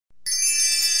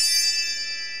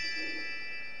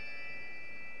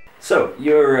So,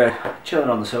 you're chilling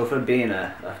on the sofa, being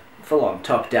a full-on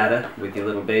top dada with your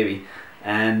little baby,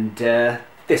 and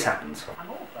this happens.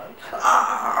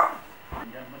 Ah!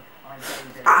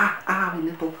 Ah, my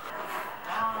nipple.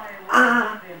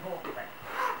 Ah!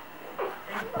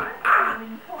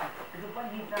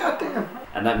 God damn.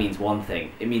 And that means one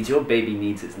thing. It means your baby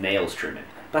needs its nails trimming.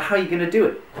 But how are you going to do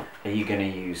it? Are you going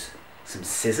to use some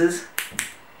scissors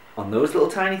on those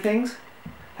little tiny things?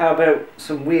 How about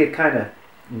some weird kind of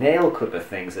nail clipper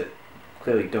things that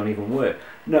clearly don't even work?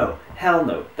 No, hell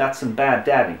no, that's some bad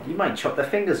dadding. You might chop their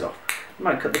fingers off. You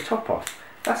might cut the top off.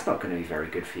 That's not going to be very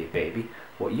good for your baby.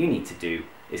 What you need to do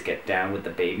is get down with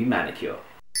the baby manicure.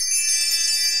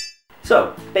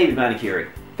 So, baby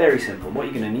manicuring. Very simple. What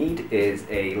you're going to need is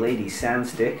a lady sand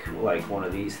stick, like one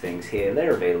of these things here.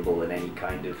 They're available in any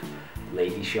kind of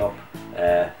lady shop,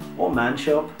 or man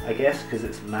shop, I guess, because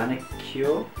it's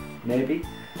manicure, maybe.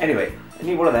 Anyway, I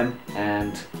need one of them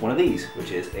and one of these,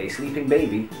 which is a sleeping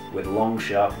baby with long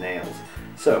sharp nails.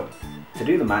 So, to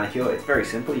do the manicure, it's very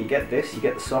simple. You get this, you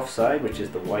get the soft side, which is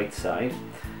the white side,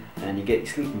 and you get your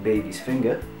sleeping baby's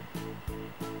finger,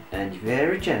 and you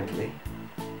very gently,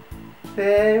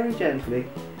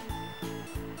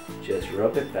 just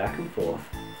rub it back and forth,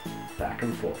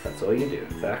 that's all you're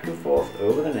doing, back and forth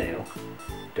over the nail.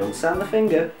 Don't sand the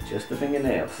finger, just the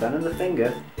fingernail. Sanding the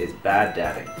finger is bad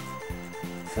dadding.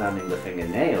 Sanding the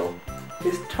fingernail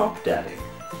is top dadding.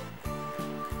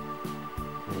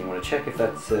 And you want to check if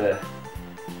that's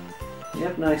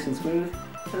yep, nice and smooth,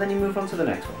 and then you move on to the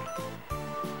next one.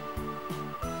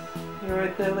 You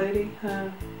alright there, lady?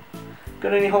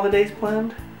 Got any holidays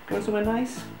planned? Going somewhere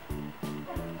nice?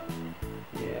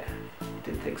 Yeah,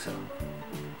 didn't think so.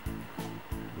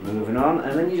 Moving on,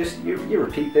 and then you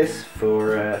repeat this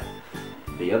for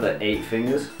the other 8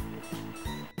 fingers.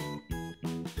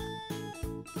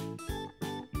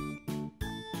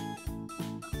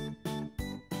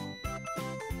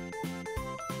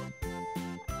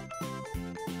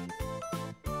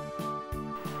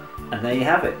 And there you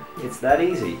have it. It's that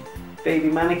easy. Baby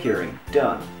manicuring,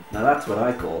 done. Now that's what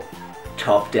I call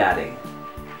top dadding.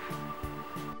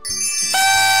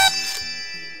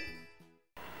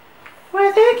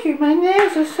 Why, thank you, my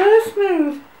nails are so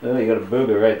smooth. Oh, you got a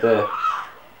booger right there.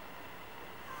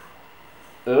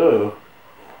 Oh.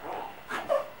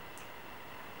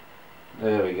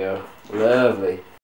 There we go. Lovely.